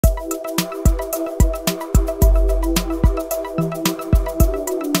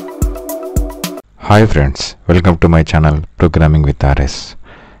Hi friends, welcome to my channel programming with RS.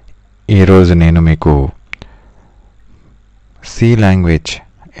 ఈరోజు నేను మీకు సి లాంగ్వేజ్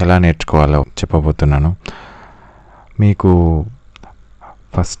ఎలా నేర్చుకోవాలో చెప్పబోతున్నాను. మీకు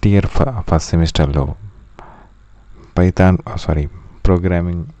ఫస్ట్ సెమిస్టర్లో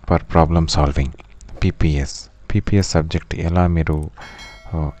programming for problem solving PPS subject ఎలా మీరు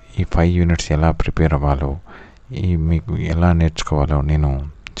ఈ 5 యూనిట్స్ ఎలా ప్రిపేర్ అవ్వాలో, మీకు ఎలా నేర్చుకోవాలో నేను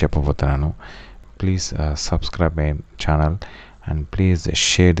చెప్పబోతున్నాను. Please subscribe my channel and please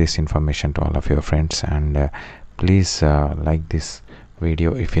share this information to all of your friends, and please like this video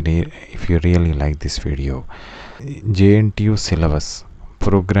if you really like this video. Jntuh syllabus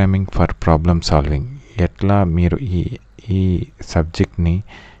programming for problem solving, ఎట్లా మీరు ఈ సబ్జెక్ట్ని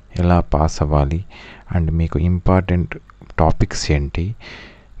ఎలా pass అవ్వాలి and మీకు important topics ఏంటి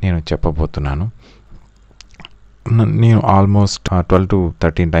నేను చెప్పబోతున్నాను. నేను ఆల్మోస్ట్ 12 to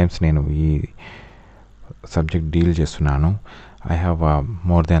 13 టైమ్స్ నేను ఈ సబ్జెక్ట్ డీల్ చేస్తున్నాను. I have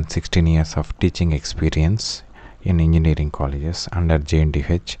more than 16 years of teaching experience in engineering colleges under Jntuh.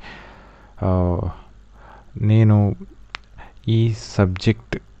 నేను ఈ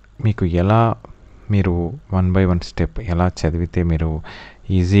సబ్జెక్ట్ మీకు ఎలా మీరు 1 by 1 స్టెప్ ఎలా చదివితే మీరు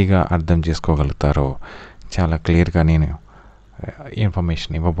ఈజీగా అర్థం చేసుకోగలుగుతారో చాలా క్లియర్గా నేను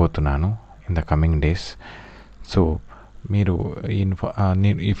ఇన్ఫర్మేషన్ ఇవ్వబోతున్నాను in the coming days. So మీరు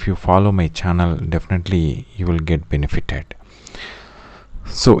if you follow my channel definitely you will get benefited.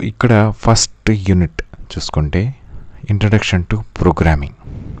 So ఇక్కడ ఫస్ట్ యూనిట్ చూసుకుంటే ఇంట్రడక్షన్ టు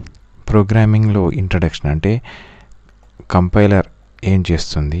ప్రోగ్రామింగ్లో ఇంట్రడక్షన్ అంటే కంపైలర్ ఏం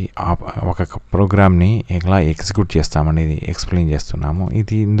చేస్తుంది, ఒక ప్రోగ్రామ్ని ఎలా ఎగ్జిక్యూట్ చేస్తామనేది ఎక్స్ప్లెయిన్ చేస్తున్నాము.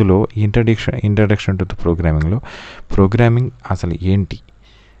 ఇందులో ఇంట్రడక్షన్ టు ప్రోగ్రామింగ్లో ప్రోగ్రామింగ్ అసలు ఏంటి,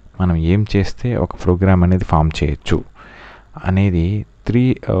 మనం ఏం చేస్తే ఒక ప్రోగ్రామ్ అనేది ఫామ్ చేయొచ్చు అనేది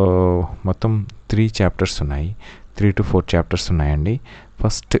మొత్తం 3 చాప్టర్స్ ఉన్నాయి. 3 to 4 చాప్టర్స్ ఉన్నాయండి.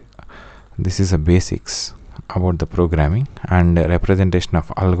 First this is a basics about the programming and representation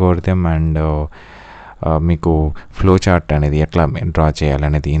of algorithm and మీకు ఫ్లో చార్ట్ అనేది ఎట్లా డ్రా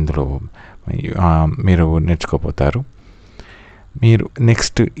చేయాలనేది ఇందులో మీరు నేర్చుకోపోతారు. మీరు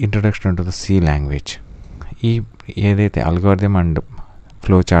next introduction to the C language, ఏదైతే అల్గోరిథం అండ్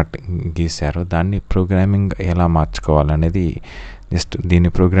ఫ్లో చార్ట్ గీశారో దాన్ని ప్రోగ్రామింగ్ ఎలా మార్చుకోవాలనేది జస్ట్ దీన్ని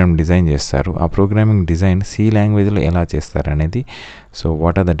ప్రోగ్రామ్ డిజైన్ చేస్తారు. ఆ ప్రోగ్రామింగ్ డిజైన్ సి లాంగ్వేజ్లో ఎలా చేస్తారనేది, so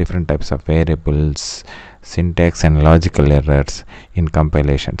what are the different types of variables, syntax and logical errors in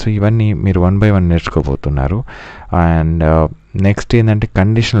compilation. So ఇవన్నీ మీరు 1 by 1 నేర్చుకోబోతున్నారు. అండ్ నెక్స్ట్ ఏంటంటే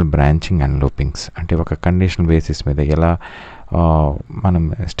కండిషనల్ బ్రాంచింగ్ అండ్ లూపింగ్స్, అంటే ఒక కండిషనల్ బేసిస్ మీద ఎలా మనం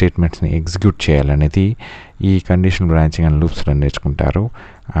స్టేట్మెంట్స్ని ఎగ్జిక్యూట్ చేయాలనేది ఈ కండిషనల్ బ్రాంచింగ్ అండ్ లూప్స్లో నేర్చుకుంటారు.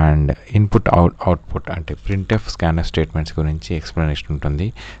 అండ్ అవుట్పుట్ అంటే ప్రింట్ఎఫ్ స్కాన్ఎఫ్ స్టేట్మెంట్స్ గురించి ఎక్స్ప్లెనేషన్ ఉంటుంది.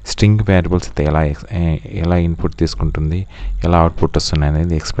 స్ట్రింగ్ వేరియబుల్స్ అయితే ఎలా ఇన్పుట్ తీసుకుంటుంది, ఎలా అవుట్పుట్ వస్తుంది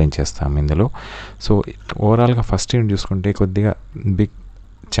అనేది ఎక్స్ప్లెయిన్ చేస్తాము ఇందులో. సో ఓవరాల్గా ఫస్ట్ యూనిట్ చూసుకుంటే కొద్దిగా big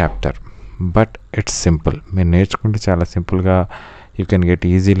chapter, but it's simple. మీరు నేర్చుకుంటే చాలా సింపుల్గా you can get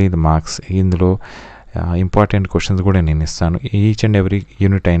easily the marks. ఇందులో ఇంపార్టెంట్ క్వశ్చన్స్ కూడా నేను ఇస్తాను. ఈచ్ అండ్ ఎవ్రీ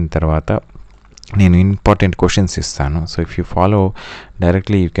యూనిట్ అయిన తర్వాత నేను ఇంపార్టెంట్ క్వశ్చన్స్ ఇస్తాను. So if you follow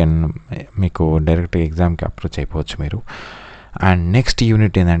directly మీకు డైరెక్ట్గా ఎగ్జామ్కి అప్రోచ్ అయిపోవచ్చు మీరు. అండ్ నెక్స్ట్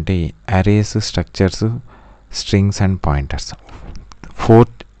యూనిట్ ఏంటంటే arrays, structures, strings and pointers. 4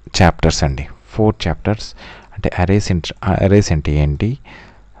 chapters అండి. 4 చాప్టర్స్ అంటే అరేస్ అంటే ఏంటి,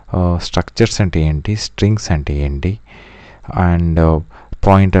 స్ట్రక్చర్స్ అంటే ఏంటి, స్ట్రింగ్స్ అంటే ఏంటి, అండ్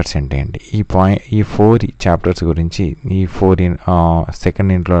పాయింటర్స్ అంటే ఏంటి. ఈ 4 చాప్టర్స్ గురించి ఈ 4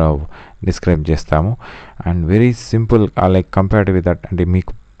 సెకండ్ ఇంట్లో డిస్క్రైబ్ చేస్తాము. And very simple, like compared with that, అంటే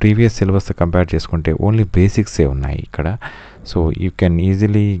మీకు ప్రీవియస్ సిలబస్తో కంపేర్ చేసుకుంటే ఓన్లీ బేసిక్సే ఉన్నాయి ఇక్కడ. So you can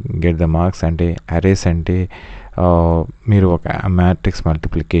easily get the marks. అంటే అరేస్ అంటే మీరు ఒక మ్యాట్రిక్స్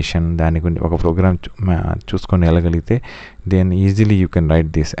మల్టిప్లికేషన్ దాని గురించి ఒక ప్రోగ్రామ్ చూసుకొని వెళ్ళగలిగితే then easily you can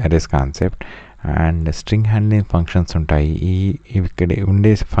write this arrays concept. And string handling functions ఉంటాయి. ఇక్కడ ఉండే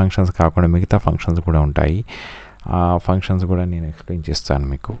ఫంక్షన్స్ కాకుండా మిగతా ఫంక్షన్స్ కూడా ఉంటాయి. ఆ ఫంక్షన్స్ కూడా నేను ఎక్స్ప్లెయిన్ చేస్తాను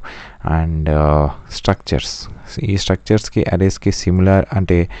మీకు. అండ్ స్ట్రక్చర్స్, ఈ స్ట్రక్చర్స్కి అరేస్కి సిమిలర్,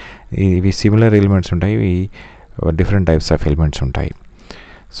 అంటే ఇవి సిమిలర్ ఎలిమెంట్స్ ఉంటాయి, ఇవి డిఫరెంట్ టైప్స్ ఆఫ్ ఎలిమెంట్స్ ఉంటాయి.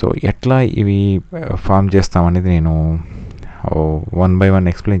 సో ఎట్లా ఇవి ఫామ్ చేస్తామనేది నేను 1 by 1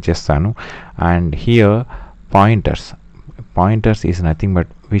 ఎక్స్ప్లెయిన్ చేస్తాను. And here pointers is nothing but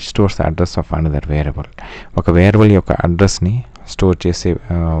which stores the address of another variable. ఒక వేరియబుల్ యొక్క అడ్రస్ని స్టోర్ చేసే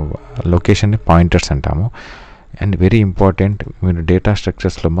లొకేషన్ని పాయింటర్స్ అంటాము. అండ్ వెరీ ఇంపార్టెంట్, మీరు డేటా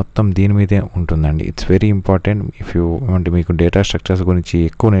స్ట్రక్చర్స్లో మొత్తం దీని మీదే ఉంటుందండి. It's very important. If you అంటే మీకు డేటా స్ట్రక్చర్స్ గురించి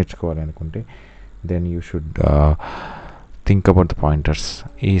ఎక్కువ నేర్చుకోవాలనుకుంటే then you should think about the pointers.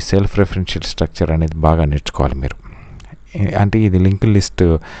 ఈ సెల్ఫ్ రెఫరెన్షియల్ స్ట్రక్చర్ అనేది బాగా నేర్చుకోవాలి మీరు. అంటే ఇది లింక్ లిస్ట్,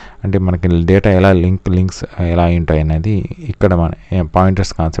 అంటే మనకి డేటా ఎలా లింక్స్ ఎలా ఉంటాయి అనేది ఇక్కడ మన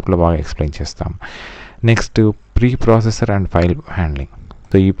పాయింటర్స్ కాన్సెప్ట్లో బాగా ఎక్స్ప్లెయిన్ చేస్తాం. Next pre processor and file handling.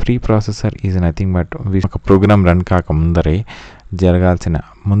 So ఈ pre processor is nothing but ఒక ప్రోగ్రామ్ రన్ కాక ముందరే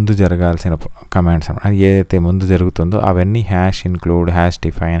ముందు జరగాల్సిన కమాండ్స్. అది ఏదైతే ముందు జరుగుతుందో అవన్నీ hash include, hash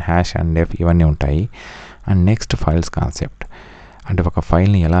define, hash and డెఫ్ ఇవన్నీ ఉంటాయి. అండ్ నెక్స్ట్ ఫైల్స్ కాన్సెప్ట్, అంటే ఒక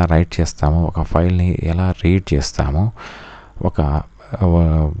ఫైల్ని ఎలా రైట్ చేస్తామో, ఒక ఫైల్ని ఎలా రీడ్ చేస్తామో,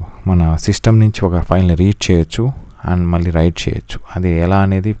 మన సిస్టమ్ నుంచి ఒక ఫైల్ని రీడ్ చేయొచ్చు అండ్ మళ్ళీ రైట్ చేయొచ్చు. అది ఎలా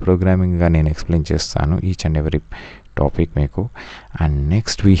అనేది ప్రోగ్రామింగ్గా నేను ఎక్స్ప్లెయిన్ చేస్తాను ఈచ్ అండ్ ఎవ్రీ టాపిక్ మీకు. And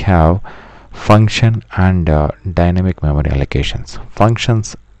next we have function and dynamic memory allocations.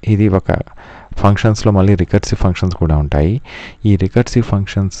 Functions, ఇది ఒక ఫంక్షన్స్లో మళ్ళీ రికర్సివ్ ఫంక్షన్స్ కూడా ఉంటాయి. ఈ రికర్సివ్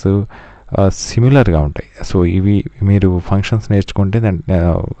ఫంక్షన్స్ సిమిలర్గా ఉంటాయి. సో ఇవి మీరు ఫంక్షన్స్ నేర్చుకుంటే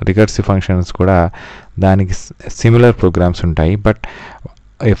రికర్సివ్ ఫంక్షన్స్ కూడా దానికి సిమిలర్ ప్రోగ్రామ్స్ ఉంటాయి. But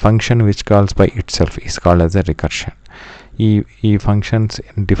A function which calls by it self is called as a recursion. ఈ ఫంక్షన్స్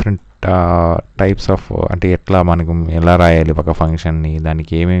డిఫరెంట్ టైప్స్ ఆఫ్, అంటే ఎట్లా మనకు ఎలా రాయాలి ఒక ఫంక్షన్ని,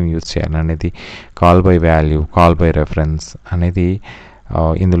 దానికి ఏమేమి యూజ్ చేయాలి అనేది, call by value, call by reference అనేది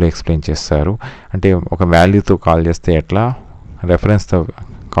ఇందులో ఎక్స్ప్లెయిన్ చేస్తారు. అంటే ఒక వాల్యూతో కాల్ చేస్తే ఎట్లా, రెఫరెన్స్తో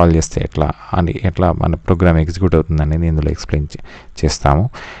కాల్ చేస్తే ఎట్లా మన ప్రోగ్రామ్ ఎగ్జిక్యూట్ అవుతుంది అనేది ఇందులో ఎక్స్ప్లెయిన్ చేస్తాము.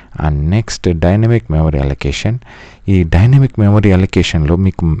 And next dynamic memory allocation. ఈ డైనమిక్ మెమరీ అలొకేషన్లో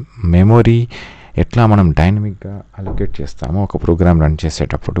మీకు మెమరీ ఎట్లా మనం డైనమిక్గా అలొకేట్ చేస్తామో ఒక ప్రోగ్రామ్ రన్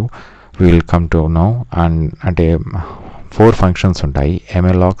చేసేటప్పుడు విల్ కమ్ టు నో. అంటే 4 ఫంక్షన్స్ ఉంటాయి,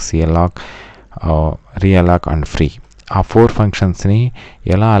 mloc, cloc, realloc and free. ఆ 4 ఫంక్షన్స్ని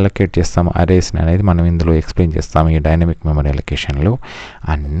ఎలా అలొకేట్ చేస్తాము అరేస్ని అనేది మనం ఇందులో ఎక్స్ప్లెయిన్ చేస్తాము ఈ dynamic memory అలొకేషన్లో.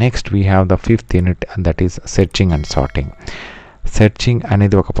 And next we have the 5th unit, that is searching and sorting. Searching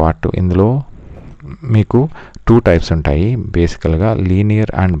అనేది ఒక పార్ట్. ఇందులో మీకు 2 టైప్స్ ఉంటాయి బేసికల్గా,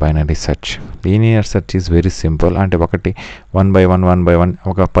 linear and binary search. Linear search is very simple. అంటే ఒకటి 1 by 1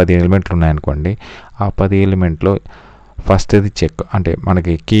 ఒక 10 ఎలిమెంట్లు ఉన్నాయనుకోండి, ఆ 10 ఎలిమెంట్లో ఫస్ట్ ఇది చెక్, అంటే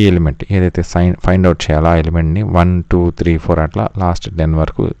మనకి కీ ఎలిమెంట్ ఏదైతే ఫైండ్ అవుట్ చేయాలో ఆ ఎలిమెంట్ని 1 2 3 4 అట్లా లాస్ట్ 10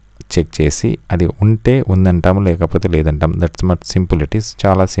 వరకు చెక్ చేసి అది ఉంటే ఉందంటాము, లేకపోతే లేదంటాం. That's much simple, it is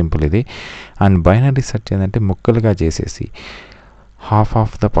చాలా సింపుల్ ఇది. అండ్ బైనరీ సెర్చ్ ఏంటంటే ముక్కలుగా చేసేసి హాఫ్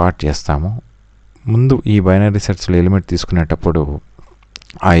ఆఫ్ ద పార్ట్ చేస్తాము. ముందు ఈ బైనరీ సెర్చ్లో ఎలిమెంట్ తీసుకునేటప్పుడు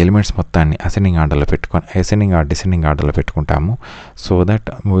ఆ ఎలిమెంట్స్ మొత్తాన్ని అసెండింగ్ ఆర్డర్లో డిసెండింగ్ ఆర్డర్లో పెట్టుకుంటాము. So that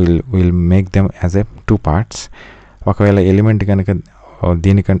will make them as a 2 parts. ఒకవేళ ఎలిమెంట్ కనుక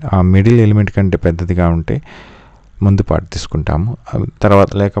దీనికంటే ఆ మిడిల్ ఎలిమెంట్ కంటే పెద్దదిగా ఉంటే ముందు పార్ట్ తీసుకుంటాము, తర్వాత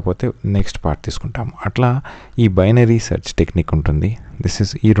లేకపోతే నెక్స్ట్ పార్ట్ తీసుకుంటాము. అట్లా ఈ బైనరీ సెర్చ్ టెక్నిక్ ఉంటుంది.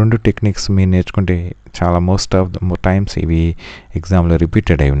 ఈ 2 టెక్నిక్స్ మీరు నేర్చుకుంటే చాలా మోస్ట్ ఆఫ్ ద టైమ్స్ ఇవి ఎగ్జామ్లో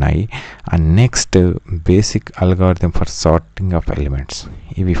రిపీటెడ్ అయి ఉన్నాయి. And next basic algorithm for sorting of elements.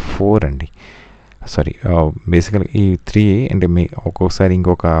 ఇవి 4 అండి. బేసికల్గా ఈ 3 అంటే మీ ఒక్కొక్కసారి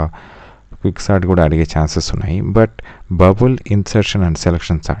ఇంకొక క్విక్ సార్ట్ కూడా అడిగే ఛాన్సెస్ ఉన్నాయి. But bubble, insertion and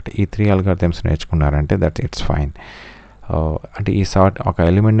selection sort, ఈ 3 అల్గారిథమ్స్ నేర్చుకున్నారంటే ఇట్స్ ఫైన్. అంటే ఈ సార్ట్, ఒక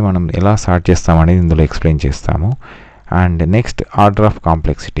ఎలిమెంట్ని మనం ఎలా సార్ట్ చేస్తామనేది ఇందులో ఎక్స్ప్లెయిన్ చేస్తాము. And next order of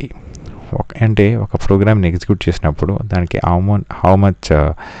complexity. అంటే ఒక ప్రోగ్రామ్ని ఎగ్జిక్యూట్ చేసినప్పుడు దానికి how much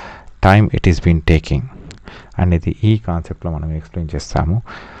time it is been taking అనేది ఈ కాన్సెప్ట్లో మనం ఎక్స్ప్లెయిన్ చేస్తాము.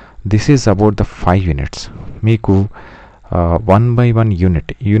 This is about the 5 units. మీకు 1 by 1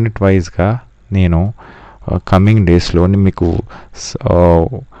 యూనిట్ వైజ్గా నేను కమింగ్ డేస్లో మీకు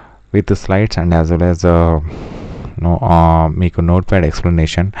with slides and as well as మీకు నోట్ ప్యాడ్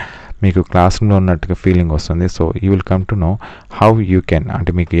ఎక్స్ప్లెనేషన్ మీకు క్లాస్ రూమ్లో ఉన్నట్టుగా ఫీలింగ్ వస్తుంది. So you will come to know how you can,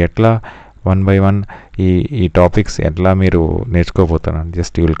 అంటే మీకు ఎట్లా 1 by 1 ఈ టాపిక్స్ ఎట్లా మీరు నేర్చుకోబోతున్నారు.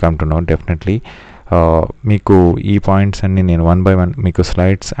 Just you will come to know definitely. మీకు ఈ పాయింట్స్ అన్నీ నేను 1 by 1 మీకు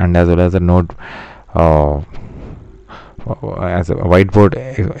slides and as well as a note as a white board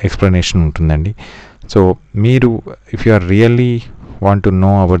explanation ఉంటుందండి. సో మీరు if you are really want to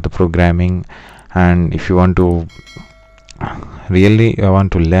know about the programming and if you want to really want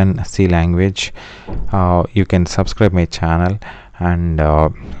to learn C language, you can subscribe my channel and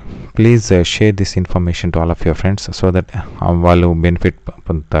please share this information to all of your friends so that వాళ్ళు benefit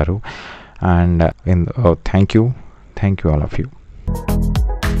పొందుతారు. And thank you all of you.